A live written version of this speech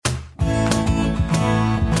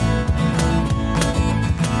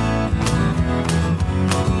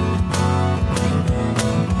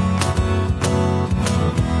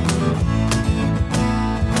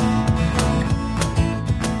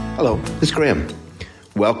Hello, it's Graham.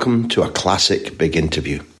 Welcome to a classic big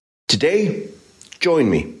interview. Today, join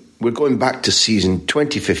me. We're going back to season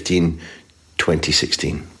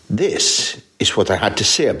 2015-2016. This is what I had to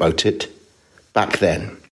say about it back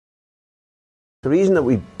then. The reason that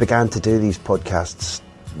we began to do these podcasts,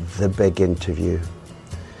 the big interview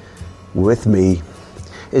with me,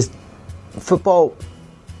 is football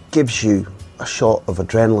gives you a shot of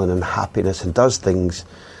adrenaline and happiness and does things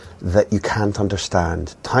that you can't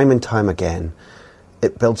understand. Time and time again,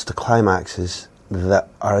 it builds to climaxes that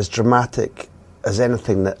are as dramatic as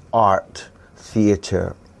anything that art,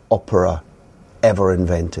 theatre, opera ever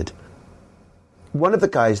invented. One of the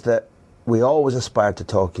guys that we always aspired to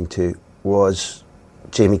talking to was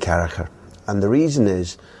Jamie Carragher. And the reason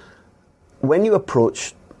is, when you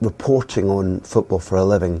approach reporting on football for a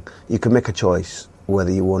living, you can make a choice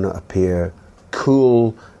whether you want to appear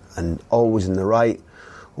cool and always in the right,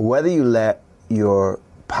 or whether you let your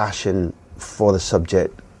passion for the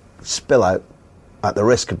subject spill out at the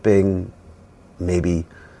risk of being maybe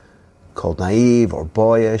called naive or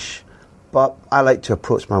boyish. But I like to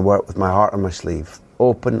approach my work with my heart on my sleeve,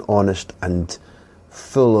 open, honest, and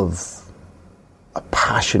full of a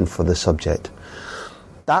passion for the subject.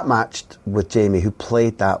 That matched with Jamie, who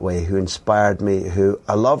played that way, who inspired me, who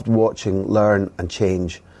I loved watching learn and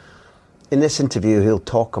change. In this interview, he'll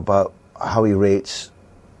talk about how he rates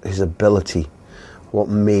his ability, what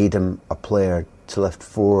made him a player to lift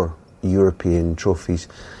 4 European trophies.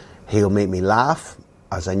 He'll make me laugh,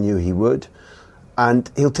 as I knew he would, and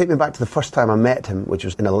he'll take me back to the first time I met him, which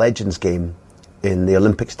was in a Legends game in the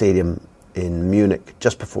Olympic Stadium in Munich,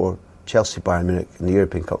 just before Chelsea-Bayern Munich in the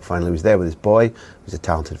European Cup final. He was there with his boy, he was a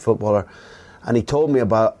talented footballer, and he told me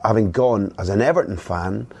about having gone as an Everton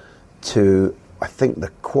fan to, I think, the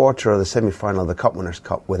quarter or the semi-final of the Cup Winners'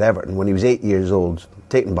 Cup with Everton when he was 8 years old,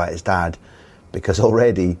 taken by his dad, because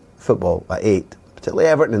already football at 8, particularly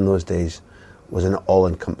Everton in those days, was an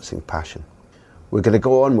all-encompassing passion. We're going to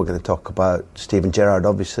go on, we're going to talk about Steven Gerrard,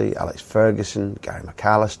 obviously, Alex Ferguson, Gary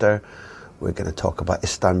McAllister. We're going to talk about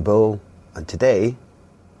Istanbul, and today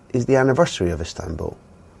is the anniversary of Istanbul.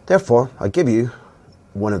 Therefore, I give you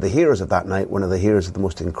one of the heroes of that night, one of the heroes of the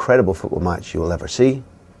most incredible football match you will ever see,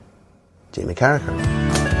 Jamie Carragher.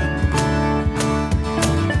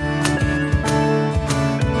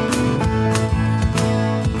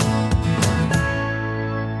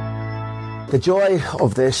 The joy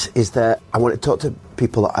of this is that I want to talk to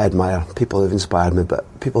people that I admire, people who've inspired me, but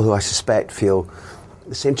people who I suspect feel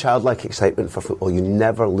the same childlike excitement for football. You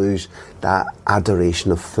never lose that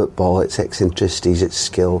adoration of football, its eccentricities, its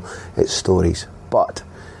skill, its stories. But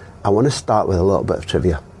I want to start with a little bit of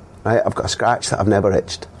trivia. Right? I've got a scratch that I've never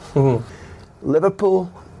itched. Mm-hmm.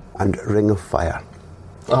 Liverpool and Ring of Fire.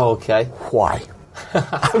 Oh, okay. Why?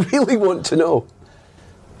 I really want to know.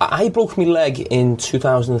 I broke my leg in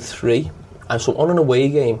 2003, and so on an away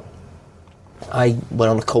game, I went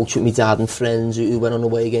on a coach with my dad and friends who went on a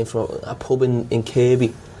away game for a pub in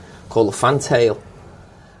Kirby called the Fantail.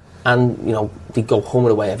 And, you know, they'd go home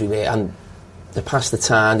and away everywhere, and they passed the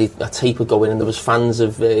time, a tape would go in, and there was fans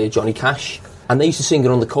of Johnny Cash. And they used to sing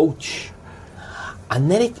it on the coach.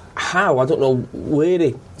 And then I don't know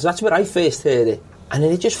where that's where I first heard it. And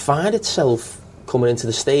then it just found itself coming into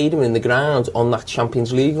the stadium, in the ground, on that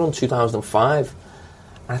Champions League run, 2005.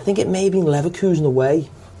 And I think it may have been Leverkusen away.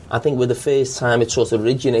 I think with the first time it sort of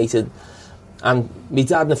originated, and my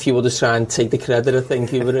dad and a few others try and take the credit. I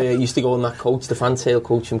think we used to go on that coach, the Fantail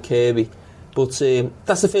coach from Kirby. But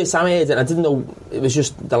that's the first time I heard it. I didn't know it was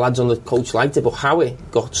just the lads on the coach liked it, but how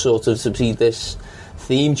it got sort of to be this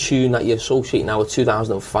theme tune that you associate now with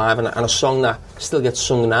 2005, and a song that still gets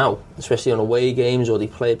sung now, especially on away games, or they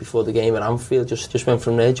play it before the game at Anfield, just went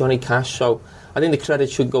from there, Johnny Cash. So I think the credit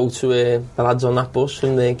should go to the lads on that bus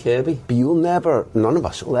from the Kirby. But none of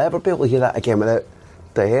us will ever be able to hear that again without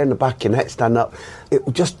the hair in the back of your neck stand up. It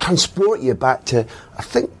will just transport you back to, I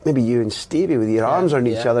think, maybe you and Stevie with your arms around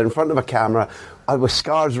each other in front of a camera, with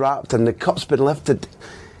scarves wrapped and the cup's been lifted.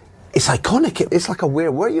 It's iconic. It's like a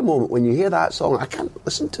where were you moment when you hear that song. I can't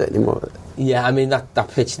listen to it anymore. Yeah, I mean, that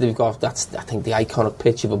pitch they've got, that's, I think, the iconic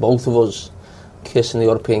picture for both of us. Kissing the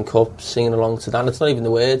European Cup, singing along to that. And it's not even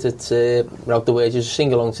the words, it's without the words, just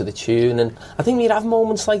sing along to the tune. And I think we'd have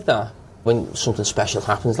moments like that when something special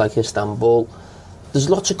happens, like Istanbul. There's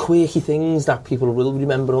lots of quirky things that people will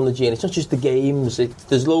remember on the journey. It's not just the games,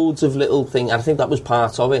 there's loads of little things, and I think that was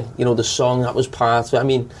part of it. You know, the song, that was part of it. I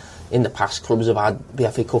mean, in the past, clubs have had the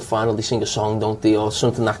FA Cup final, they sing a song, don't they, or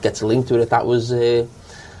something that gets linked to it. That was the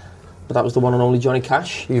one and only Johnny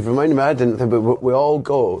Cash. You've reminded me, I didn't think, but we all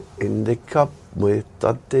go in the cup with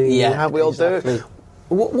that thing. Yeah, we all exactly. do.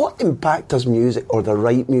 What impact does music, or the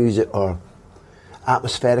right music, or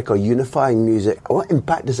atmospheric or unifying music, what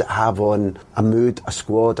impact does it have on a mood, a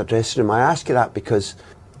squad, a dressing room? I ask you that because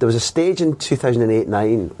there was a stage in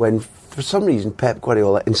 2008-9 when, for some reason, Pep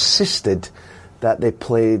Guardiola insisted that they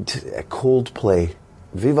played Coldplay,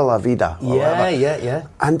 Viva la Vida. Or whatever. Yeah.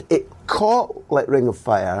 And it caught like Ring of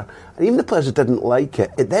Fire, and even the players who didn't like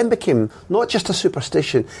it, it then became not just a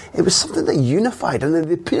superstition, it was something that unified, and then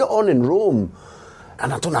they put it on in Rome.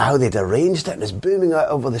 And I don't know how they'd arranged it, and it's booming out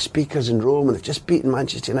over the speakers in Rome, and they've just beaten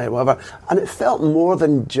Manchester United, whatever. And it felt more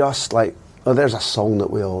than just like, oh, there's a song that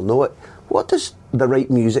we all know it. What does the right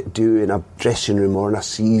music do in a dressing room or in a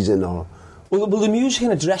season? Or Well, the music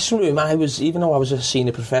in a dressing room, even though I was a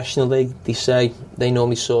senior professional, they say they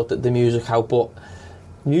normally sort the music out, but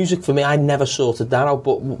music for me, I never sorted that out.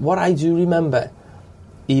 But what I do remember,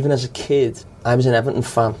 even as a kid, I was an Everton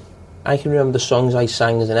fan. I can remember the songs I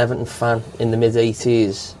sang as an Everton fan in the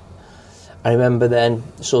mid-80s. I remember then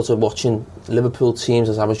sort of watching Liverpool teams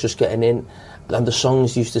as I was just getting in, and the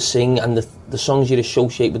songs used to sing, and the songs you'd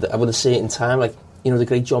associate with a certain time, like, you know, the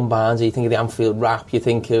great John Barnes. You think of the Anfield Rap, you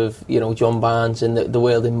think of, you know, John Barnes and the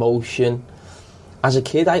World in Motion. As a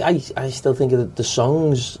kid, I still think of the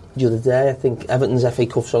songs. The other day, I think Everton's FA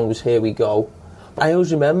Cup song was Here We Go. I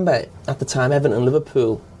always remember, at the time, Everton and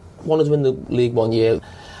Liverpool wanted to win the league one year,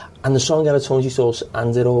 and the song Everton used to always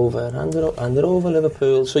hand it over,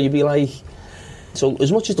 Liverpool. So you'd be like, so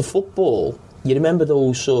as much as the football, you remember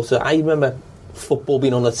those sort of, I remember football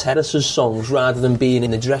being on the terraces songs rather than being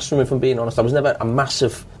in the dressing room, if I'm being honest. I was never a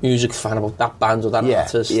massive music fan about that band or that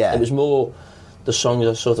artist. Yeah. It was more the songs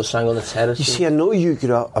I sort of sang on the terrace. you see, I know you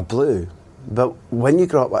grew up a Blue, but when you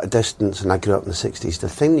grew up at a distance, and I grew up in the 60s, the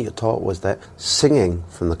thing that you're taught was that singing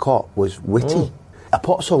from the cop was witty. A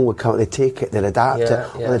pop song would come, they'd take it, they'd adapt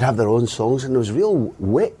it, or they'd have their own songs, and there was real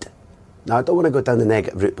wit. Now, I don't want to go down the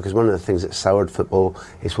negative route, because one of the things that soured football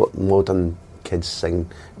is what modern kids sing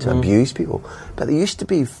to abuse people. But there used to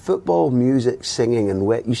be football, music, singing and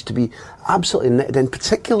wit used to be absolutely knitted in,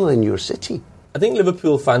 particularly in your city. I think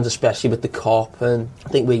Liverpool fans, especially with the cop, and I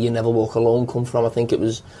think where You Never Walk Alone come from, I think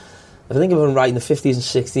if I'm right, in the 50s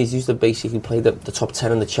and 60s, used to basically play the top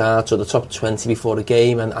 10 in the charts or the top 20 before the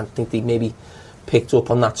game, and I think they maybe picked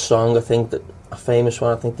up on that song. I think that a famous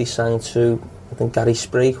one, I think they sang to, I think Gary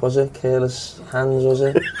Sprake, was it? Careless Hands, was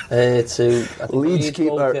it? To Leeds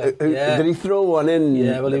keeper. Did he throw one in?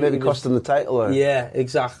 Yeah, well, maybe cost him the title. Or? Yeah,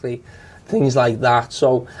 exactly. Things like that.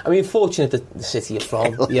 So, I mean, fortunate that the city you're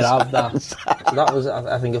from, you have that. So that was,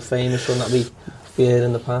 I think, a famous one that we heard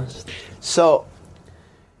in the past. So,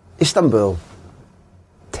 Istanbul,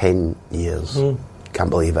 10 years. Can't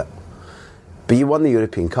believe it. But you won the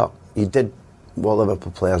European Cup. You did what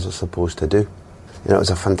Liverpool players are supposed to do. You know, it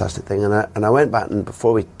was a fantastic thing. And I went back, and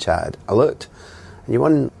before we chatted, I looked, and you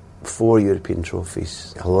won 4 European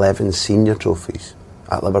trophies, 11 senior trophies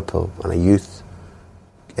at Liverpool, and a youth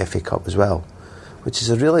FA Cup as well, which is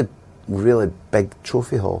a really, really big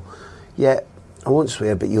trophy haul. Yet, I won't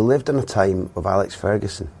swear, but you lived in a time of Alex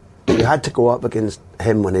Ferguson. You had to go up against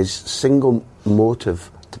him when his single motive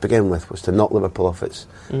to begin with was to knock Liverpool off its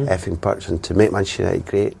effing perch and to make Manchester United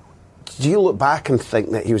great. Do you look back and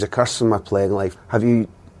think that he was a curse in my playing life? Have you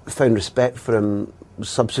found respect for him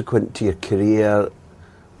subsequent to your career?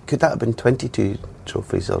 Could that have been 22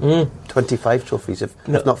 trophies or 25 trophies if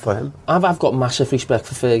not for him? I've got massive respect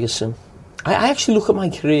for Ferguson. I actually look at my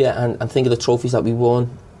career and think of the trophies that we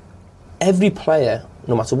won. Every player,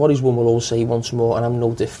 no matter what he's won, will always say he wants more, and I'm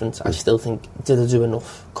no different. I still think, did I do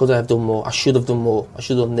enough? Could I have done more? I should have done more. I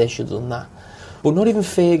should have done this, should have done that. But not even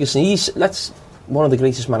Ferguson. He's one of the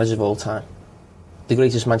greatest managers of all time. The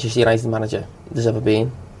greatest Manchester United manager there's ever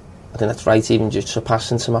been. I think that's right, even just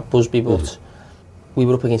surpassing to Matt Busby, but we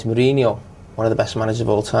were up against Mourinho, one of the best managers of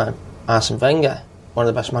all time. Arsene Wenger, one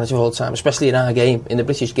of the best managers of all time, especially in our game, in the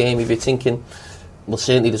British game. If you're thinking, well,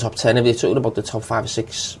 certainly the top 10, if you're talking about the top 5 or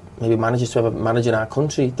 6 maybe managers to ever manage in our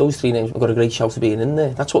country, those 3 names have got a great shout of being in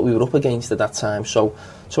there. That's what we were up against at that time. So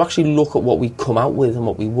to actually look at what we come out with and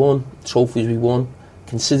what we won, trophies we won,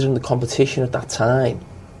 considering the competition at that time,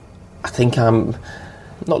 I think I'm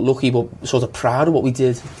not lucky but sort of proud of what we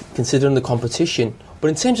did considering the competition. But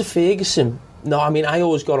in terms of Ferguson, no, I mean, I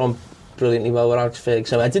always got on brilliantly well with Alex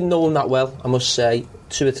Ferguson. I didn't know him that well, I must say.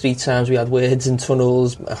 2 or 3 times we had words in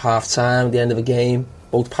tunnels at half-time, at the end of a game,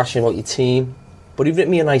 both passionate about your team. But he wrote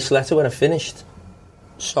me a nice letter when I finished.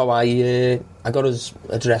 So I got his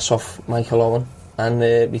address off Michael Owen and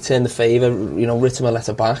returned the favour, writ him a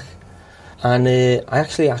letter back. And I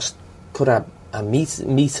actually asked, could I meet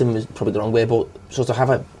him is probably the wrong way, but sort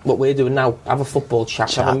of what we're doing now, have a football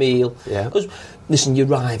chat, have a meal. Yeah. Because, listen, you're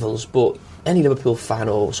rivals, but any Liverpool fan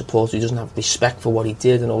or supporter who doesn't have respect for what he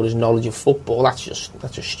did and all his knowledge of football, that's just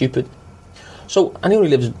stupid. So, and he only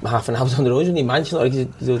lives half an hour down the road, and he managed like he's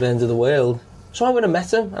at the end of the world. So I went and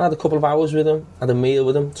met him and had a couple of hours with him, had a meal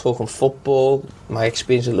with him, talking football, my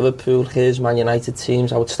experience at Liverpool, his Man United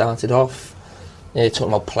teams, how it started off, talking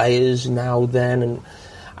about players now, then, and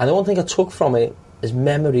the one thing I took from it is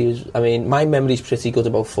memories. I mean, my memory's pretty good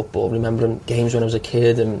about football, remembering games when I was a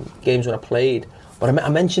kid and games when I played. But I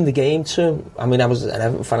mentioned the game to him. I mean, I was an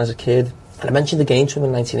Everton fan as a kid, and I mentioned the game to him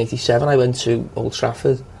in 1987. I went to Old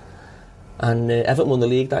Trafford, and Everton won the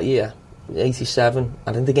league that year, 87.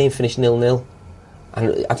 I think the game finished 0-0.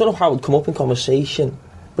 And I don't know how it would come up in conversation,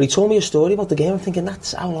 but he told me a story about the game. I'm thinking,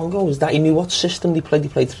 that's how long ago was that? He knew what system they played. He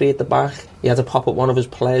played 3 at the back. He had to pop up one of his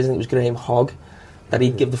players, and it was Graham Hogg, that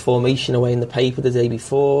he'd give the formation away in the paper the day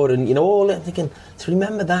before. And, all that. I'm thinking, to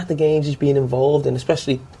remember that, the games he's been involved in,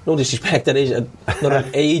 especially, no disrespect, that is not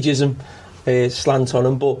an ageism slant on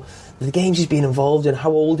him, but the games he's been involved in,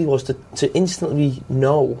 how old he was to instantly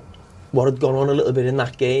know what had gone on a little bit in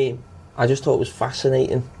that game. I just thought it was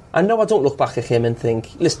fascinating. I know I don't look back at him and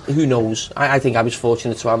think, listen, who knows? I think I was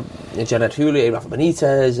fortunate to have Gerard Houllier, Rafa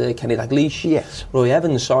Benitez, Kenny Dalglish, yes, Roy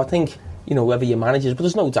Evans. So I think, whoever your managers, but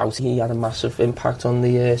there's no doubt he had a massive impact on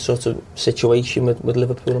the sort of situation with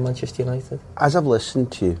Liverpool and Manchester United. As I've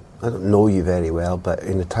listened to you, I don't know you very well, but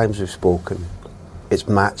in the times we've spoken, it's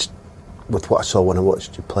matched with what I saw when I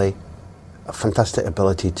watched you play. A fantastic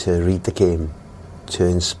ability to read the game, to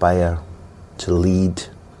inspire, to lead,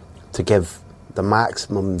 to give the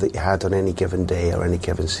maximum that you had on any given day or any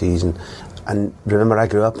given season. And remember, I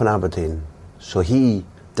grew up in Aberdeen, so he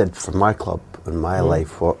did for my club and my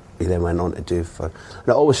life what he then went on to do for... And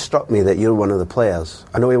it always struck me that you're one of the players.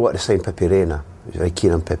 I know he wanted to sign Pepe Reina. He was very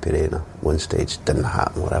keen on Pepe Reina. One stage, didn't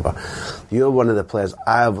happen, whatever. You're one of the players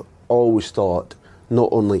I've always thought not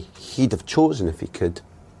only he'd have chosen if he could,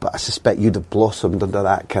 but I suspect you'd have blossomed under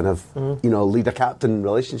that kind of, leader-captain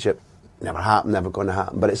relationship. Never happened, never going to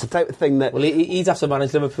happen. But it's the type of thing that... Well, he'd have to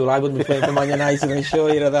manage Liverpool. I wouldn't be playing for Man United, I'm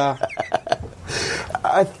sure you of that.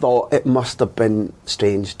 I thought it must have been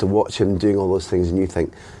strange to watch him doing all those things and you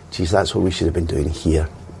think, geez, that's what we should have been doing here.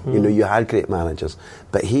 You had great managers.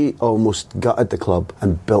 But he almost gutted the club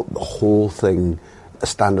and built the whole thing, the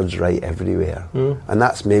standards right everywhere. And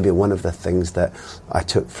that's maybe one of the things that I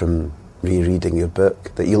took from rereading your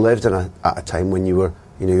book, that you lived at a time when you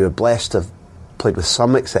were blessed to have played with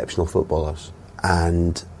some exceptional footballers,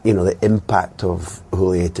 and the impact of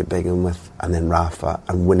Houllier to begin with, and then Rafa,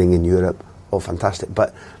 and winning in Europe, all fantastic.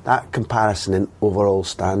 But that comparison in overall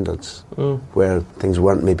standards, where things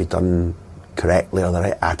weren't maybe done correctly or the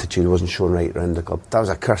right attitude wasn't shown right around the club, that was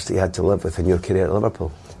a curse that you had to live with in your career at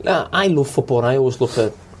Liverpool. I love football, and I always look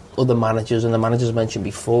at other managers, and the managers I mentioned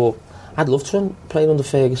before. I'd love to have played under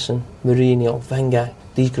Ferguson, Mourinho, Wenger,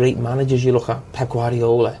 these great managers. You look at Pep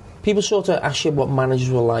Guardiola. People sort of ask you what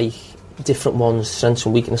managers were like, different ones, strengths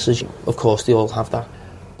and weaknesses. Of course, they all have that.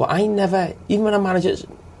 But I never, even when a manager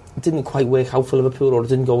didn't quite work out for Liverpool or it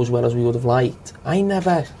didn't go as well as we would have liked, I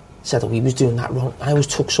never said, he was doing that wrong. I always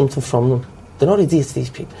took something from them. They're not idiots,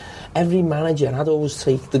 these people. Every manager, and I'd always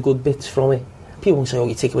take the good bits from it. People won't say,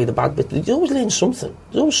 you take away the bad bit. They always learn something.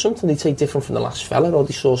 There's always something they take different from the last fella, or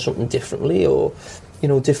they saw something differently, or,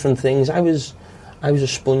 different things. I was a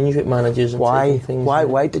sponge with managers. And things.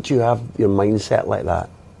 Why did you have your mindset like that?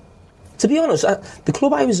 To be honest, the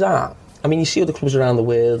club I was at, you see other clubs around the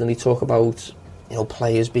world and they talk about,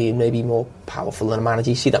 players being maybe more powerful than a manager.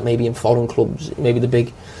 You see that maybe in foreign clubs, maybe the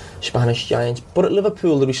big Spanish giants. But at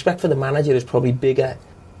Liverpool, the respect for the manager is probably bigger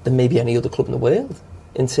than maybe any other club in the world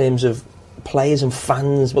in terms of players and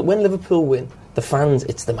fans. But when Liverpool win, the fans,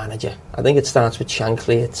 it's the manager. I think it starts with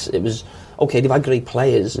Shankly. It was... Okay, they've had great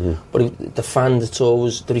players, but the fans, it's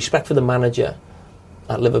always... The respect for the manager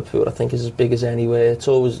at Liverpool, I think, is as big as anywhere. It's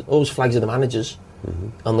always flags of the managers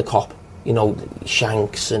on the Kop.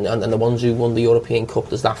 Shanks and the ones who won the European Cup,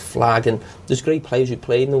 there's that flag. And there's great players who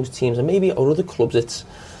played in those teams. And maybe at other clubs,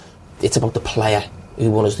 it's about the player who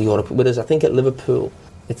won us the Europe. Whereas I think at Liverpool,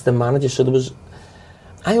 it's the manager. So there was...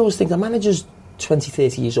 I always think the manager's 20,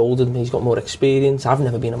 30 years older than me. He's got more experience. I've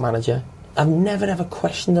never been a manager. I've never ever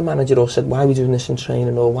questioned the manager or said, why are we doing this in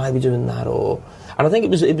training, or why are we doing that, and I think it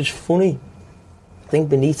was funny. I think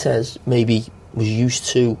Benitez maybe was used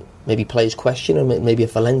to maybe players questioning him, maybe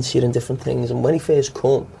at Valencia and different things, and when he first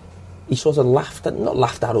come, he sort of not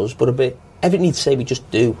laughed at us, but a bit, everything he'd say we just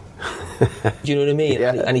do. Do you know what I mean?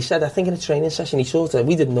 Yeah. And he said, I think in a training session,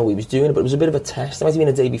 we didn't know what he was doing, but it was a bit of a test. It might have been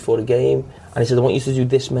a day before a game, and he said, I want you to do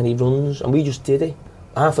this many runs, and we just did it.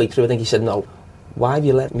 Halfway through, I think he said, no, why have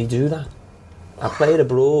you let me do that? I played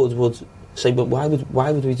abroad, but say, but why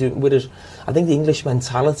would we do it? Whereas I think the English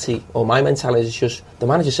mentality, or my mentality, is just the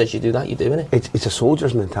manager says you do that, you're doing it. It's a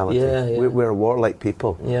soldier's mentality. Yeah. We're a warlike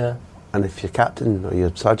people. Yeah. And if your captain or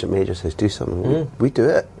your sergeant major says do something, we do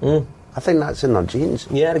it. I think that's in our genes.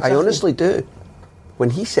 Yeah, exactly. I honestly do. When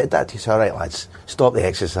he said that to you, he said, all right, lads, stop the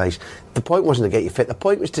exercise. The point wasn't to get you fit. The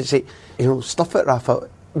point was to say, stuff it, Rafa.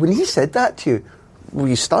 When he said that to you, were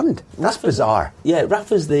you stunned? That's bizarre. Yeah,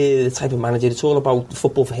 Rafa's the type of manager. It's all about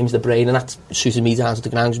football for him's the brain, and that suited me down to the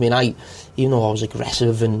ground. I mean, even though I was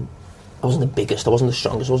aggressive and I wasn't the biggest, I wasn't the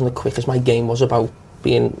strongest, I wasn't the quickest, my game was about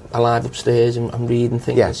being alive upstairs and reading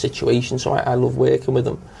things and situations. So I love working with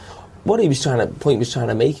him. What he was trying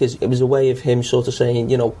to make is it was a way of him sort of saying,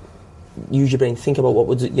 use your brain, think about what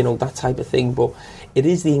would that type of thing. But it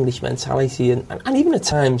is the English mentality, and even at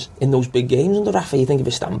times in those big games under Rafa, you think of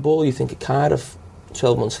Istanbul, you think of Cardiff.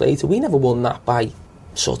 12 months later, we never won that by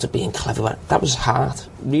sort of being clever. That was hard.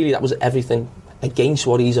 Really, that was everything against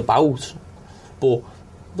what he's about. But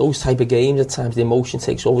those type of games, at times, the emotion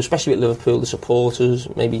takes over, especially with Liverpool, the supporters,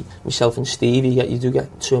 maybe myself and Stevie, you do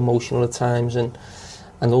get too emotional at times, and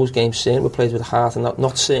those games certainly were played with heart, and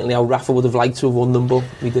not certainly how Rafa would have liked to have won them, but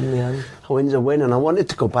we did in the end. A win's a win, and I wanted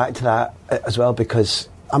to go back to that as well, because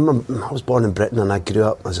I was born in Britain, and I grew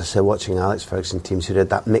up, as I said, watching Alex Ferguson teams who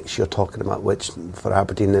had that mix you're talking about, which for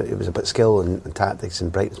Aberdeen it was about skill and tactics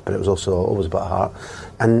and brightness, but it was also always about heart.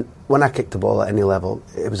 And when I kicked the ball at any level,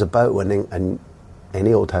 it was about winning, and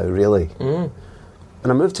any old how, really.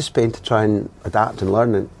 And I moved to Spain to try and adapt and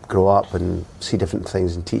learn and grow up and see different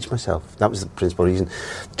things and teach myself. That was the principal reason.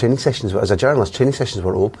 Training sessions, as a journalist, training sessions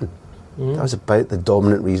were open. That was about the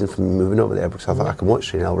dominant reason for me moving over there, because I thought I can watch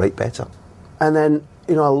training, I'll write better. And then,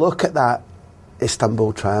 I look at that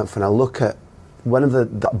Istanbul triumph, and I look at one of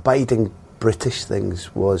the abiding British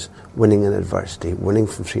things was winning in adversity, winning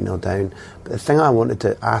from 3-0 down. But the thing I wanted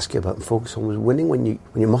to ask you about and focus on was winning when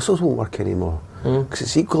your muscles won't work anymore. Because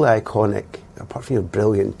it's equally iconic, apart from your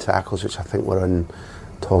brilliant tackles, which I think were on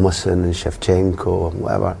Thomason and Shevchenko and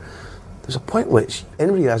whatever. There's a point which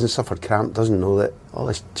anybody who hasn't suffered cramp doesn't know that all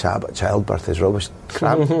this chat about childbirth is rubbish.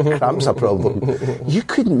 Cramp's a problem. You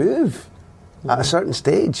couldn't move. At a certain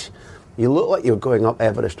stage, you looked like you were going up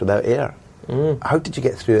Everest without air. How did you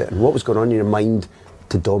get through it, and what was going on in your mind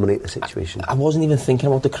to dominate the situation? I wasn't even thinking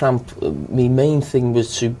about the cramp. My main thing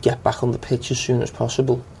was to get back on the pitch as soon as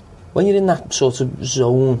possible. When you're in that sort of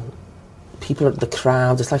zone, people are the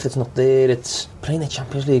crowd, it's like it's not there. It's playing the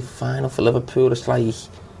Champions League final for Liverpool. It's like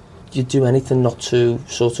you do anything not to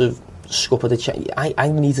sort of scupper the chance. I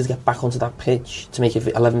needed to get back onto that pitch to make it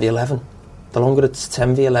 11v11. The longer it's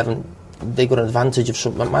 10v11, they got an advantage of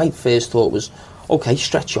something. My first thought was, okay,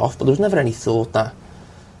 stretch off, but there was never any thought that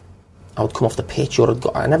I would come off the pitch, or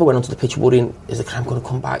I never went onto the pitch worrying, is the cramp going to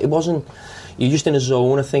come back? It wasn't. You're just in a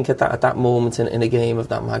zone, I think, at that moment in a game of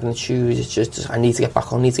that magnitude. It's just I need to get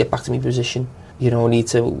back on, need to get back to my position.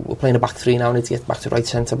 We're playing a back three now, I need to get back to right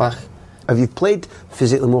centre back. Have you played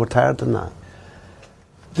physically more tired than that?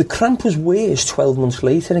 The cramp was worse 12 months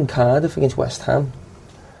later in Cardiff against West Ham.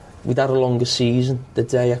 We'd had a longer season. The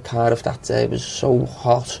day at Cardiff that day was so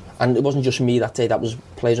hot. And it wasn't just me that day, that was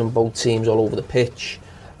players on both teams all over the pitch.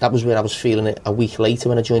 That was where I was feeling it a week later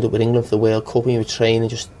when I joined up with England for the World Cup, and you were training,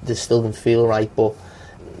 they still didn't feel right. But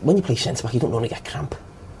when you play centre-back, you don't normally get cramp.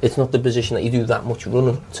 It's not the position that you do that much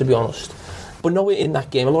running, to be honest. But no, in that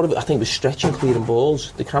game, a lot of it, I think, was stretching, clearing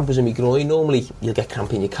balls. The cramp was in my groin. Normally, you'll get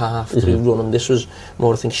cramp in your calf through running. This was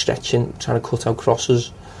more, I think, stretching, trying to cut out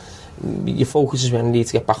crosses. Your focus is when you need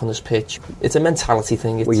to get back on this pitch. It's a mentality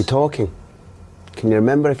thing. Were you talking? Can you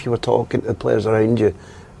remember if you were talking to the players around you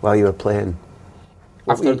while you were playing?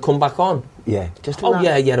 After I'd come back on? Yeah.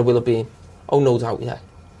 Yeah, it will have been. Oh, no doubt, yeah.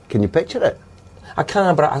 Can you picture it? I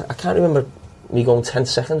can, but I can't remember me going 10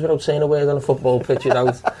 seconds without saying a word on a football pitch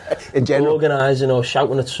without in general organising or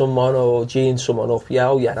shouting at someone or geeing someone up.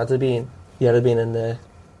 That'd have been in there.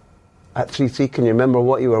 At 3-3, can you remember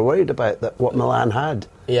what you were worried about, what Milan had?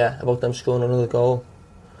 Yeah, about them scoring another goal.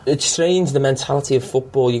 It's strange, the mentality of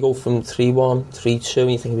football. You go from 3-1, 3-2,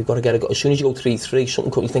 and you think, we've got to get a goal. As soon as you go 3-3,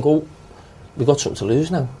 something comes, you think, oh, we've got something to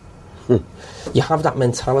lose now. You have that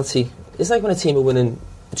mentality. It's like when a team are winning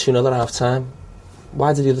 2-0 at half-time.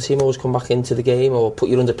 Why did the other team always come back into the game or put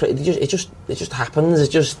you under pressure? It just happens. It's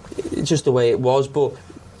just the way it was. But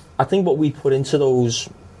I think what we put into those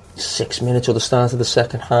 6 minutes or the start of the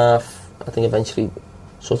second half, I think eventually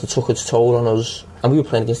sort of took its toll on us. And we were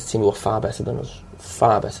playing against a team who were far better than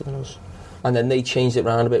us. And then they changed it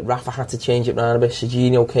round a bit. Rafa had to change it round a bit.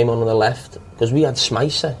 Serginho came on the left, because we had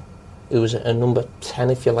Smicer, who was a number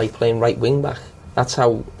 10, if you like, playing right wing back. That's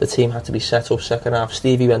how the team had to be set up second half.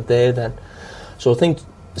 Stevie went there then. So I think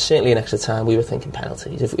certainly in extra time, we were thinking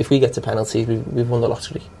penalties. If we get to penalties, we've won the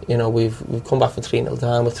lottery. You know, we've come back from 3-0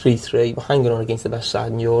 down, we're 3-3, we're hanging on against the best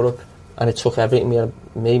side in Europe. And it took everything. We had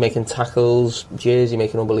me making tackles, Jersey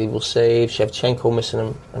making unbelievable saves, Shevchenko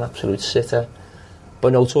missing an absolute sitter.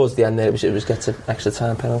 But no, towards the end there, it was get to extra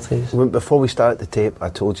time penalties. Before we started the tape, I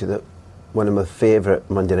told you that one of my favourite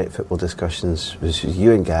Monday Night Football discussions was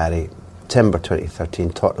you and Gary, September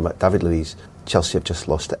 2013, talking about David Luiz. Chelsea have just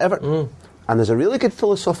lost to Everton. And there's a really good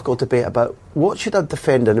philosophical debate about what should a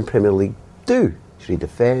defender in the Premier League do? Should he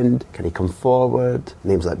defend? Can he come forward?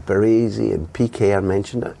 Names like Baresi and PK are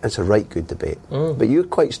mentioned. It's a right good debate. But you're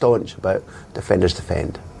quite staunch about defenders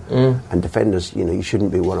defend. And defenders, you know, you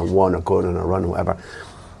shouldn't be one-on-one or going on a run or whatever.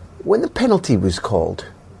 When the penalty was called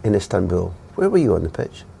in Istanbul, where were you on the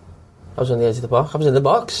pitch? I was on the edge of the box. I was in the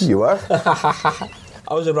box. You were?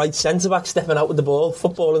 I was a right centre-back stepping out with the ball,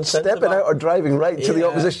 footballing centre-back. Stepping out or driving right to the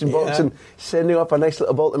opposition box and sending up a nice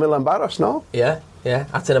little ball to Milan Baros, no? Yeah.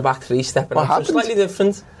 That's in a back three, stepping what out. Happened? So slightly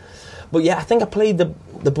different. But yeah, I think I played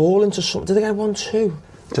the ball into something. Did I get 1-2?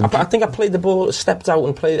 I think I played the ball, stepped out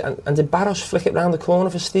and played it, and did Barros flick it round the corner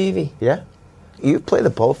for Stevie? Yeah. You play the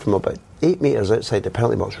ball from about 8 metres outside the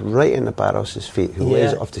penalty box, right into Barros' feet, who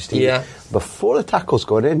lays it off to Stevie. Yeah. Before the tackle's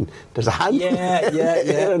gone in, there's a hand. Yeah.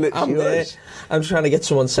 And it's yours. I'm trying to get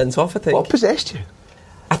someone sent off, I think. What possessed you?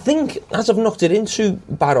 I think, as I've knocked it into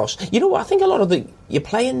Barros, you know what, I think a lot of you're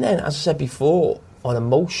playing then, as I said before, on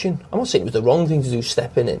emotion. I'm not saying it was the wrong thing to do,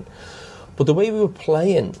 stepping in, but the way we were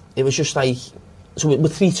playing, it was just like, so we're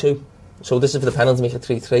 3-2, so this is for the penalty, make it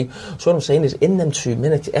 3-3. So what I'm saying is, in them 2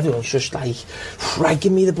 minutes, everyone's just like, right,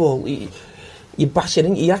 give me the ball. You bash it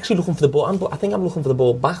in, you're actually looking for the ball. I think I'm looking for the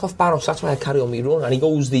ball back off Barros, that's why I carry on me run, and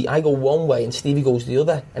I go one way and Stevie goes the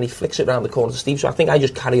other, and he flicks it round the corner to Steve, so I think I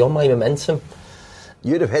just carry on my momentum.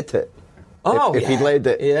 You'd have hit it. Oh, if he'd laid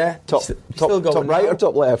it. Yeah. Top right or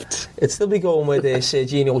top left? It'd still be going where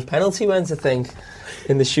Serginho's penalty went, I think,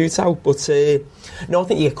 in the shootout. But no, I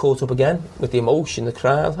think you get caught up again with the emotion, the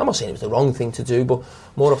crowd. I'm not saying it was the wrong thing to do, but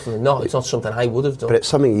more often than not, it's not something I would have done. But it's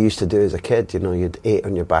something you used to do as a kid. You know, you had 8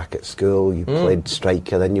 on your back at school, you played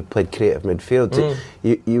striker, then you played creative midfield.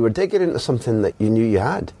 You were digging into something that you knew you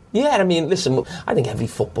had. Yeah, I mean, listen, I think every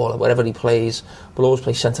footballer, wherever he plays, will always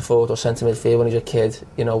play centre forward or centre midfield when he's a kid,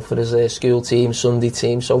 you know, for his school team, Sunday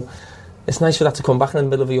team. So it's nice for that to come back in the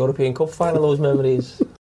middle of a European Cup final, those memories.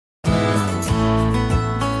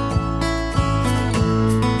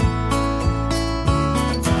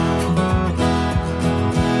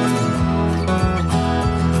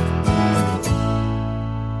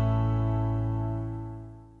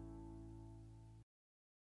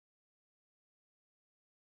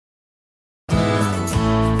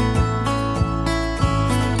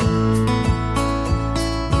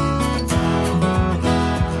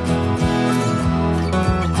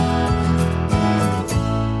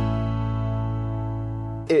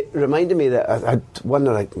 It reminded me that I had one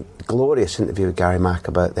glorious interview with Gary Mack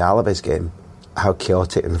about the Alaves game, how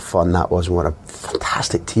chaotic and fun that was and what a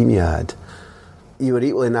fantastic team you had. You were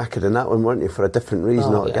equally knackered in that one, weren't you, for a different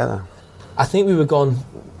reason altogether? Yeah. I think we were gone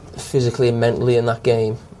physically and mentally in that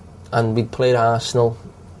game, and we'd played Arsenal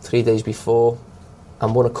 3 days before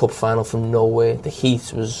and won a cup final from nowhere. The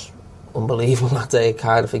heat was unbelievable that day at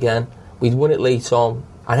Carragher again. We'd won it late on,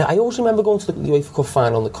 and I always remember going to the UEFA Cup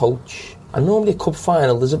final on the coach. And normally a cup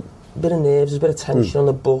final, there's a bit of nerves, there's a bit of tension on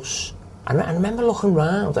the bus. And I remember looking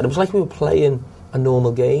round, and it was like we were playing a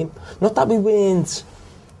normal game. Not that we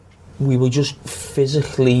were just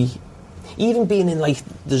physically, even being in like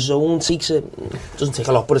the zone doesn't take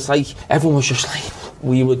a lot, but it's like everyone was just like,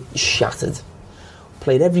 we were shattered.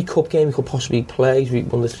 Played every cup game we could possibly play. We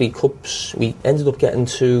won the 3 cups. We ended up getting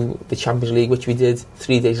to the Champions League, which we did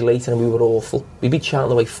 3 days later, and we were awful. We beat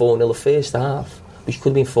Charlton away 4-0 the first half. We could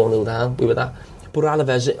have been 4-0 down, we were that. But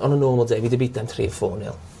Alaves, on a normal day, we'd have beat them 3 or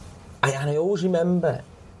 4-0. And I always remember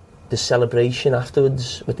the celebration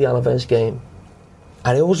afterwards with the Alaves game.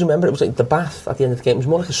 And I always remember it was like the bath at the end of the game. It was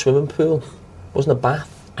more like a swimming pool. It wasn't a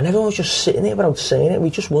bath. And everyone was just sitting there without saying it.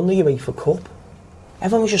 We just won the UEFA Cup.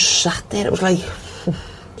 Everyone was just sat there. It was like,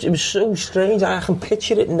 it was so strange. I can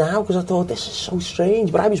picture it now because I thought, this is so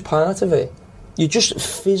strange. But I was part of it. You're just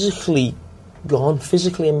physically gone,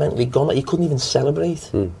 physically and mentally gone, that you couldn't even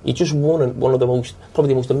celebrate. You just won one of probably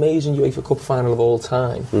the most amazing UEFA Cup final of all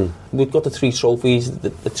time. We've got the 3 trophies,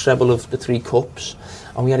 the treble of the 3 cups,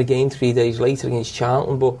 and we had a game 3 days later against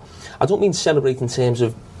Charlton. But I don't mean celebrate in terms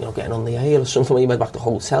of, you know, getting on the ale or something where you went back to the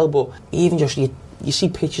hotel, but even just you see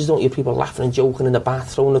pictures, don't you, people laughing and joking in the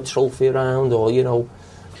bath, throwing a trophy around, or, you know,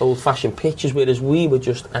 old-fashioned pitches, whereas we were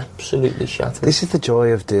just absolutely shattered. This is the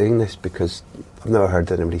joy of doing this, because I've never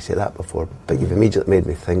heard anybody say that before, but you've immediately made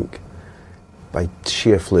me think. By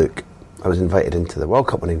sheer fluke, I was invited into the World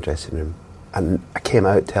Cup winning dressing room, and I came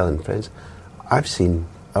out telling friends, I've seen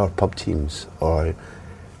our pub teams or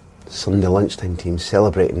Sunday lunchtime teams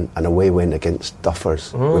celebrating an away win against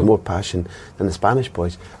duffers with more passion than the Spanish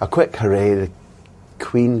boys. A quick hooray, the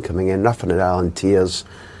Queen coming in, roughing it all in tears,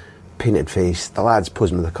 painted face, the lads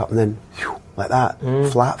posing with the cup, and then whew, like that,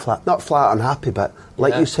 flat, not flat unhappy, but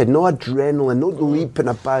like you said, no adrenaline, no leaping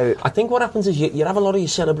about. I think what happens is you have a lot of you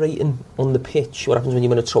celebrating on the pitch. What happens when you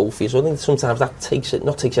win a trophy? So I think sometimes that takes it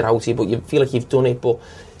out of you, but you feel like you've done it. But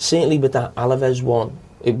certainly with that Alaves one,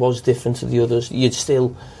 it was different to the others. You'd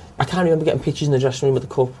still... I can't remember getting pictures in the dressing room with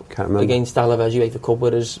the cup against Alaves, UEFA Cup,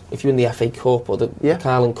 whereas if you're in the FA Cup or the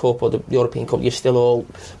Carling Cup or the European Cup, you're still all...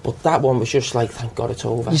 But that one was just like, thank God it's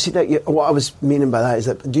over. You see, that what I was meaning by that is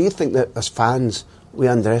that, do you think that as fans, we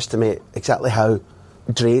underestimate exactly how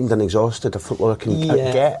drained and exhausted a footballer can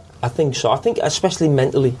get? I think so. I think especially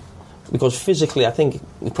mentally, because physically I think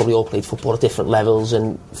we probably all played football at different levels,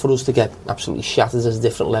 and for us to get absolutely shattered is a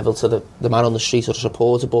different level to the man on the street or the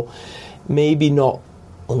supporter, but maybe not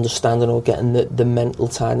understanding or getting the mental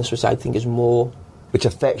tiredness, which I think is more... Which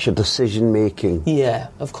affects your decision making. Yeah,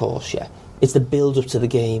 of course, yeah. It's the build-up to the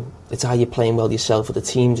game. It's are you playing well yourself, or the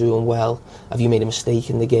team doing well? Have you made a mistake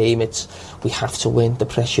in the game? It's we have to win. The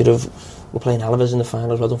pressure of we're playing Alaves in the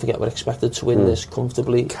finals. Well, don't forget we're expected to win this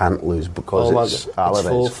comfortably. Can't lose because it's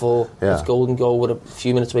Alaves. It's 4-4. Yeah. It's golden goal. We're a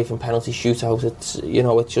few minutes away from penalty shootout. It's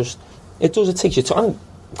it takes your time.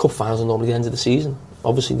 Cup finals are normally the end of the season.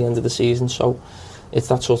 Obviously, the end of the season. So it's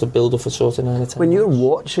that sort of build-up for sort of 9 or 10 When you're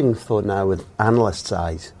watching, though, now with analysts'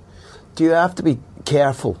 eyes, do you have to be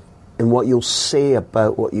careful in what you'll say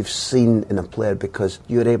about what you've seen in a player, because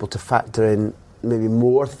you're able to factor in maybe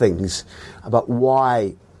more things about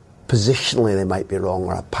why positionally they might be wrong,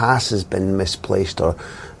 or a pass has been misplaced, or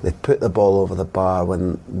they put the ball over the bar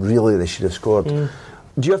when really they should have scored? Do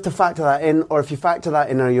you have to factor that in, or if you factor that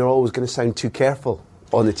in, are you always going to sound too careful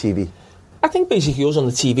on the TV? I think basically us on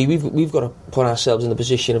the TV, we've got to put ourselves in the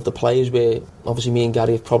position of the players, where obviously me and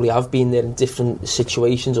Gary have been there in different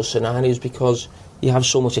situations or scenarios, because you have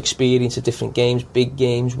so much experience of different games, big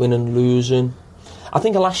games, winning, losing. I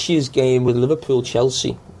think last year's game with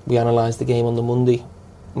Liverpool-Chelsea, we analysed the game on the Monday,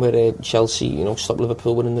 where Chelsea, stopped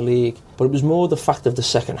Liverpool winning the league. But it was more the fact of the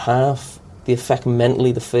second half, the effect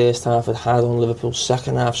mentally the first half had on Liverpool's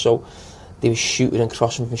second half. So they were shooting and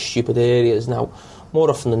crossing from stupid areas. Now, more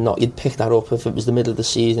often than not, you'd pick that up if it was the middle of the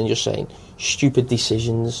season, just saying, stupid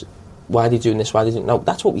decisions, why are they doing this, why are they doing... Now,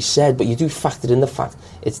 that's what we said, but you do factor in the fact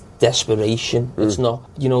it's desperation. It's not,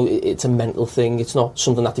 it's a mental thing. It's not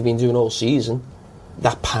something that they've been doing all season.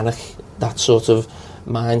 That panic, that sort of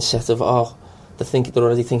mindset of, they're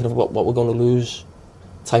already thinking of what we're going to lose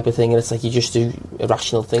type of thing, and it's like you just do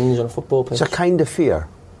irrational things on a football pitch. It's a kind of fear.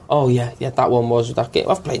 Oh, yeah, that one was that game.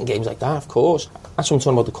 I've played in games like that, of course. That's what I'm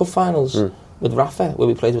talking about, the cup finals with Rafa, where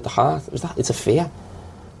we played with the heart. It's a fear.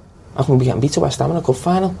 How can we be getting beat to West Ham in a cup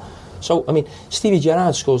final? So, I mean, Stevie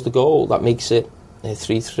Gerrard scores the goal that makes it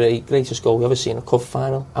 3-3, greatest goal we ever seen in a cup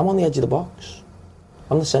final. I'm on the edge of the box.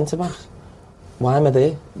 I'm the centre-back. Why am I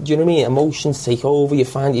there? Do you know what I mean? Emotions take over. You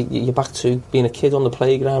find you're back to being a kid on the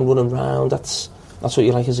playground, running around. That's what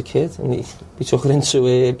you like as a kid. And you took it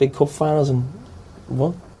into big cup finals and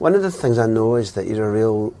won. One of the things I know is that you're a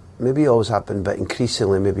real, maybe you always have been, but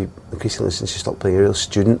increasingly since you stopped playing, a real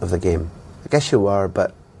student of the game. I guess you were,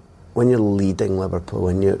 but when you're leading Liverpool,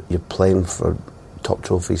 when you're playing for top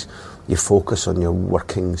trophies, you focus on your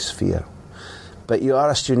working sphere. But you are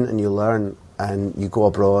a student and you learn, and you go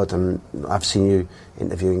abroad, and I've seen you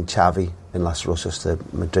interviewing Xavi in Las Rosas, the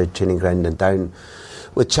Madrid training ground, and down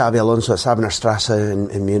with Xavi Alonso at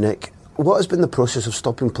Sabenerstrasse in Munich. What has been the process of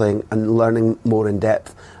stopping playing and learning more in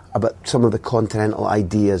depth about some of the continental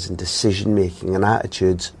ideas and decision making and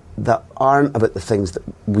attitudes that aren't about the things that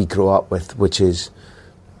we grow up with, which is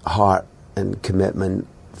heart and commitment,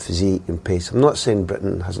 physique and pace? I'm not saying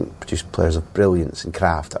Britain hasn't produced players of brilliance and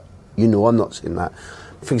craft. I'm not saying that.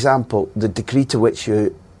 For example, the degree to which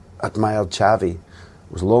you admired Xavi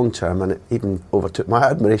was long-term, and it even overtook my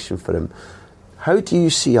admiration for him. How do you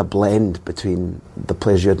see a blend between the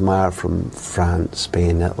players you admire from France,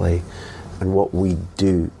 Spain, Italy, and what we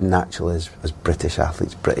do naturally as British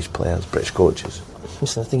athletes, British players, British coaches?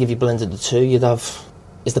 Listen, I think if you blended the two, you'd have...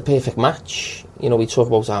 It's the perfect match. We talk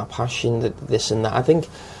about our passion, this and that. I think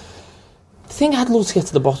the thing I'd love to get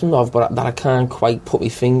to the bottom of, but that I can't quite put my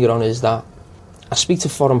finger on, is that I speak to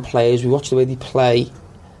foreign players, we watch the way they play.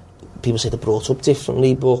 People say they're brought up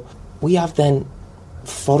differently, but we have then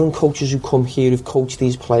foreign coaches who come here who've coached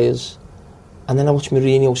these players, and then I watch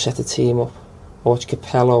Mourinho set a team up. I watch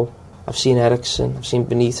Capello, I've seen Ericsson, I've seen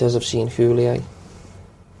Benitez, I've seen Houllier.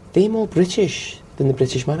 They're more British than the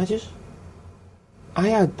British managers. I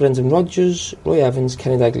had Brendan Rodgers, Roy Evans,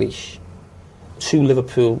 Kenny Dalglish, two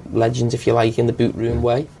Liverpool legends, if you like, in the boot room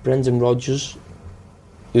way. Brendan Rodgers,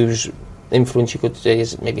 whose influence you could say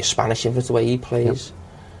is maybe a Spanish influence, the way he plays. Yep.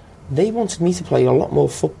 They wanted me to play a lot more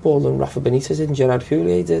football than Rafa Benitez did and Gerard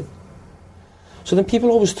Houllier did. So then people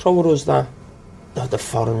always throw at us that the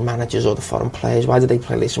foreign managers or the foreign players, why do they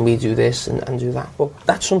play this and we do this and do that? But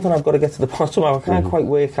that's something I've got to get to the bottom of. I can't quite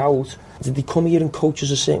work out. Did they come here and coach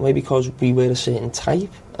us a certain way because we were a certain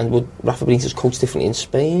type? And would Rafa Benitez coach differently in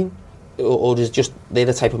Spain? Or is just they're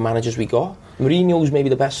the type of managers we got? Mourinho's maybe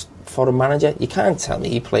the best foreign manager. You can't tell me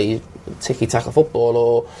he plays tiki-taka football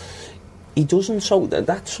or he doesn't. So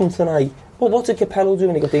that's something Well, what did Capello do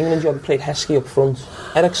when he got the England job? He played Heskey up front.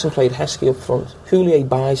 Ericsson played Heskey up front. Houllier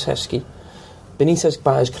buys Heskey. Benitez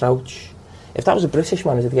buys Crouch. If that was a British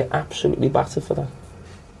manager, they'd get absolutely battered for that.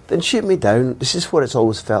 Then shoot me down. This is what it's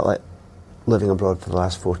always felt like living abroad for the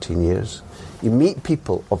last 14 years. You meet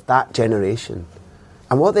people of that generation,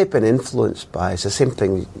 and what they've been influenced by is the same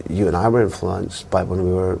thing you and I were influenced by when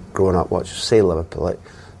we were growing up watching, say, Liverpool. Like,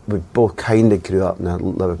 we both kind of grew up in a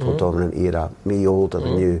Liverpool dominant era, me older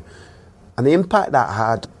than you. And the impact that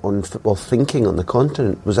had on football thinking on the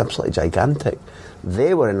continent was absolutely gigantic.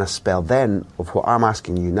 They were in a spell then of what I'm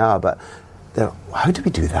asking you now, but how do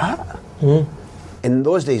we do that? In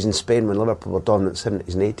those days in Spain, when Liverpool were dominant in the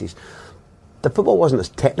 70s and 80s, the football wasn't as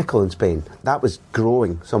technical in Spain. That was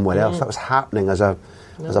growing somewhere else. That was happening as a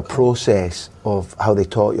process of how they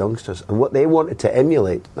taught youngsters and what they wanted to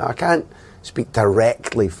emulate. Now, I can't speak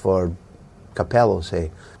directly for Capello,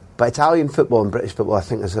 say, but Italian football and British football, I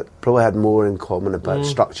think, has probably had more in common about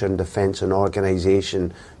structure and defence and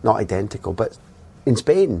organisation, not identical. But in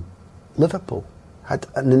Spain, Liverpool had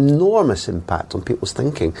an enormous impact on people's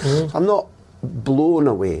thinking. So I'm not blown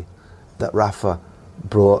away that Rafa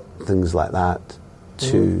brought things like that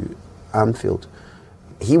to Anfield.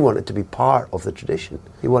 He wanted to be part of the tradition.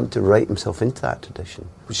 He wanted to write himself into that tradition,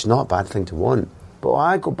 which is not a bad thing to want. But what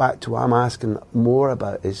I go back to what I'm asking more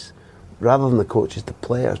about is, rather than the coaches, the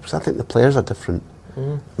players, because I think the players are different.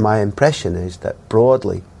 My impression is that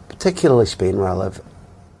broadly, particularly Spain where I live,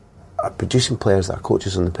 are producing players that are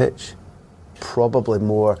coaches on the pitch. Probably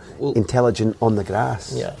more intelligent on the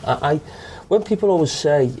grass. Yeah, when people always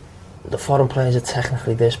say the foreign players are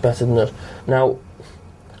technically this better than us, now,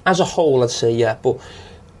 as a whole, I'd say yeah, but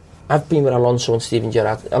I've been with Alonso and Steven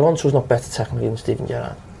Gerrard. Alonso's not better technically than Steven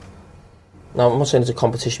Gerrard. Now, I'm not saying there's a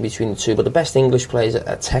competition between the two, but the best English players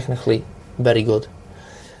are technically very good.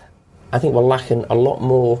 I think we're lacking a lot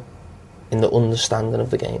more in the understanding of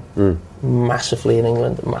the game. Massively in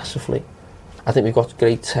England, massively. I think we've got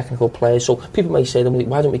great technical players. So people may say,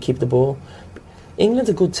 why don't we keep the ball? England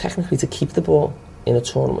are good technically to keep the ball in a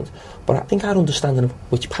tournament, but I think our understanding of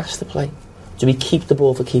which pass to play. Do we keep the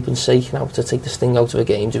ball for keeping sake now, to take the sting out of a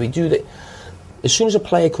game? Do we do that? As soon as a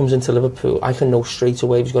player comes into Liverpool, I can know straight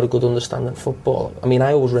away if he's got a good understanding of football. I mean,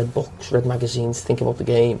 I always read books, read magazines, think about the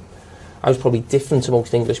game. I was probably different to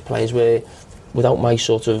most English players where, without my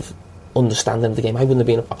sort of understanding of the game, I wouldn't have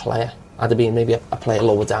been a player. I'd have been maybe a player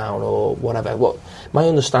lower down or whatever. My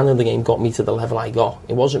understanding of the game got me to the level I got.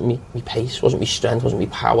 It wasn't me pace, wasn't me strength, wasn't me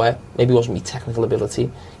power, maybe it wasn't me technical ability.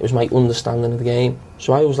 It was my understanding of the game.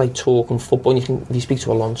 So I always like talking football. And if you speak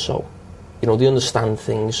to Alonso, they understand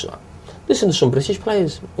things. Listen to some British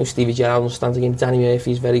players. Stevie Gerrard understands the game. Danny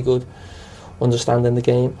Murphy's very good understanding the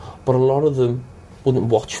game. But a lot of them wouldn't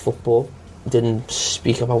watch football, didn't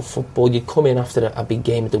speak about football. You'd come in after a big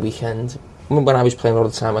game at the weekend. When I was playing all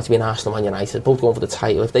the time, I had to be in Arsenal and United, both going for the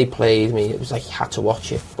title. If they played me, it was like you had to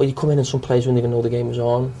watch it. But you come in and some players wouldn't even know the game was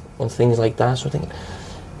on, and things like that. So I think,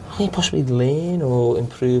 how can you possibly learn or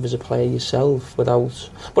improve as a player yourself without...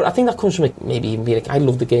 But I think that comes from maybe even being... I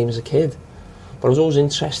loved the game as a kid, but I was always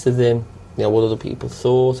interested in what other people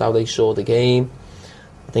thought, how they saw the game.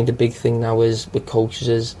 I think the big thing now is with coaches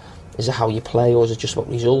is it how you play, or is it just about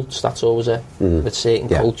results? That's always with certain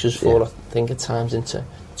coaches fall, I think, at times into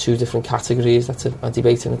two different categories. That's a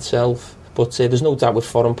debate in itself. But there's no doubt with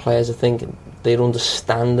foreign players, I think their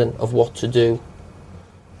understanding of what to do.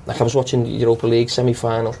 Like I was watching the Europa League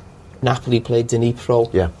semi-final. Napoli played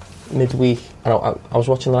Dnipro midweek. And I was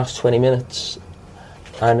watching the last 20 minutes.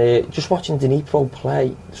 And just watching Dnipro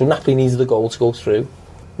play. So Napoli needed the goal to go through.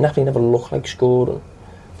 Napoli never looked like scoring.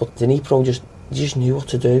 But Dnipro just knew what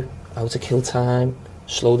to do. How to kill time,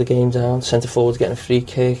 slow the game down, centre-forwards getting a free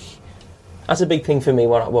kick. That's a big thing for me,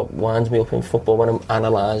 what winds me up in football when I'm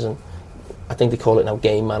analysing. I think they call it now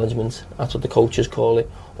game management. That's what the coaches call it.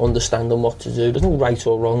 Understanding what to do. There's no right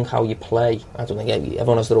or wrong how you play. I don't think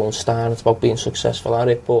everyone has their own style. It's about being successful at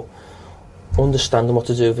it, but understanding what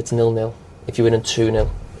to do if it's 0-0, if you're winning 2-0,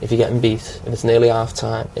 if you're getting beat, if it's nearly half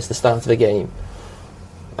time, it's the start of the game.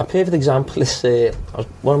 A perfect example is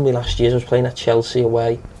one of my last years I was playing at Chelsea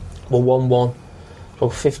away. We're 1-1,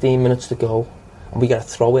 about 15 minutes to go, and we get a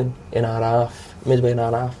throw in our half, midway in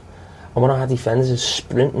our half, and one of our defenders is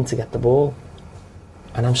sprinting to get the ball,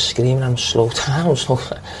 and I'm screaming, I'm slow down,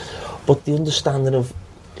 but the understanding of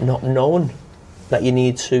not knowing that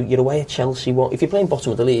you're away at Chelsea, if you're playing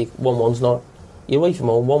bottom of the league, 1-1's not, you're away from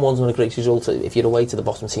home, 1-1's not a great result if you're away to the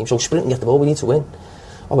bottom team, so sprint and get the ball, we need to win.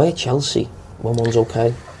 Away at Chelsea, 1-1's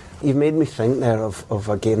okay. You've made me think there of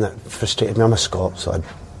a game that frustrated me. I'm a Scot, so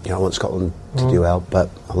I want Scotland to do well, but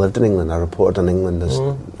I lived in England, I reported on England as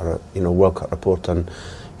World Cup reporter, and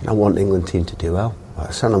I want the England team to do well.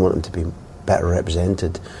 I certainly want them to be better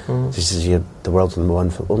represented. This is the world's number one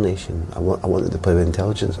football nation. I want them to play with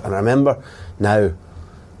intelligence. And I remember now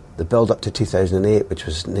the build up to 2008, which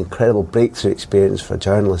was an incredible breakthrough experience for a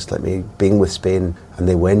journalist like me, being with Spain, and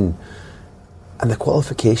they win. And the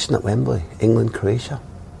qualification at Wembley, England-Croatia.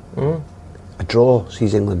 A draw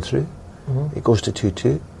sees England through. It goes to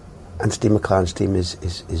 2-2. And Steve McLaren's team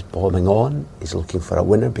is bombing on. He's looking for a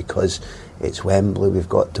winner because it's Wembley, we've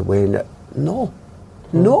got to win it. No.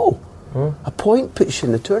 A point puts you